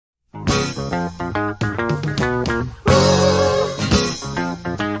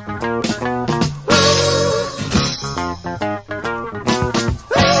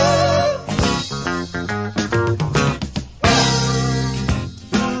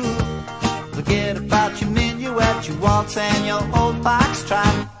country waltz and your old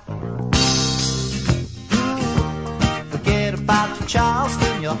foxtrot. Forget about your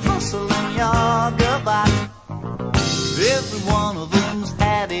Charleston, your hustle and your gavotte. Every one of them's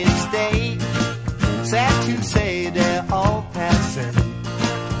had its day. Sad to say they're all passing,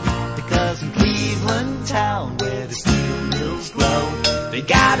 because in Cleveland town where the steel mills grow, they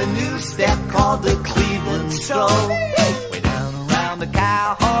got a new step called the Cleveland Stroll. Way down around the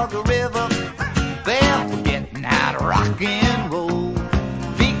Cuyahoga River, they're forgetting how to rock and roll,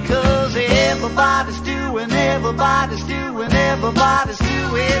 because everybody's doing the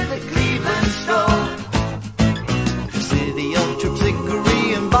Cleveland Stroll. The city of Trips,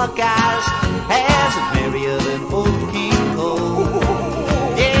 Hickory and Buckeyes has a merrier than old King Cole.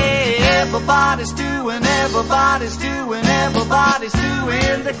 Yeah, everybody's doing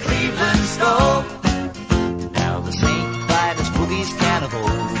the Cleveland Stroll. Now the St. Vitus Boogie's Carnival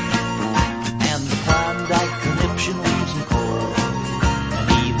and the Klondike Conniption leaves them cold, and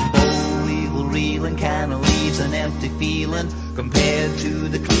even Boll Weevil reeling kinda leaves an empty feeling compared to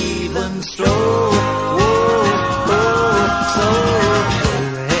the Cleveland Stroll. So go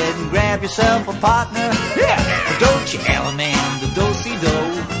ahead and grab yourself a partner, but don't you Alaman the do-si-do.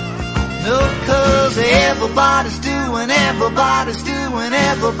 No, 'cause everybody's doing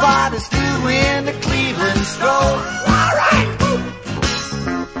the Cleveland Stroll. All right.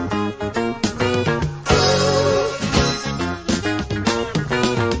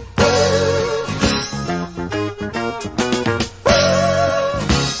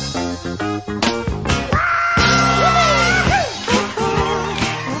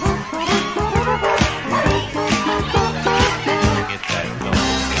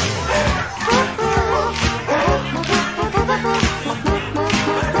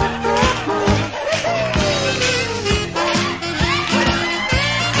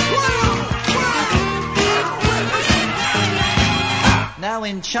 Now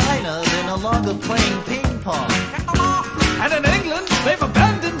in China, they're no longer playing ping pong, And in England, they've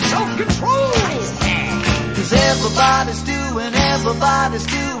abandoned self-control. 'cause everybody's doing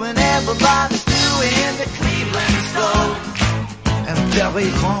the Cleveland Stroll. En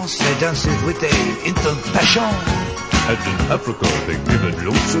Paris, France, they dance it with a instant passion. And in Africa, they give it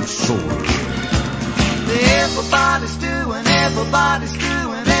loads of soul. Everybody's doing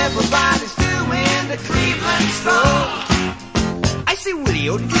the Cleveland Stroll. I say,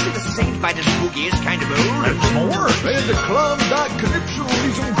 Willio, did you say the St. Vitus Boogie is kind of old? And more, and the Klondike Conniption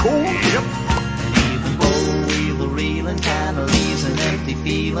leaves them cold. Yep. Even Boll Weevil reeling kinda leaves an empty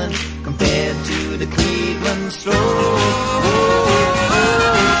feeling compared to the Cleveland Stroll.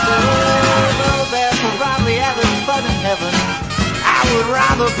 Though they're probably having fun in heaven, I would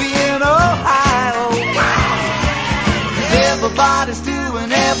rather be in Ohio. Everybody's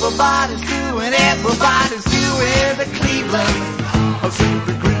doing the Cleveland. I say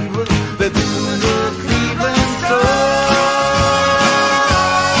the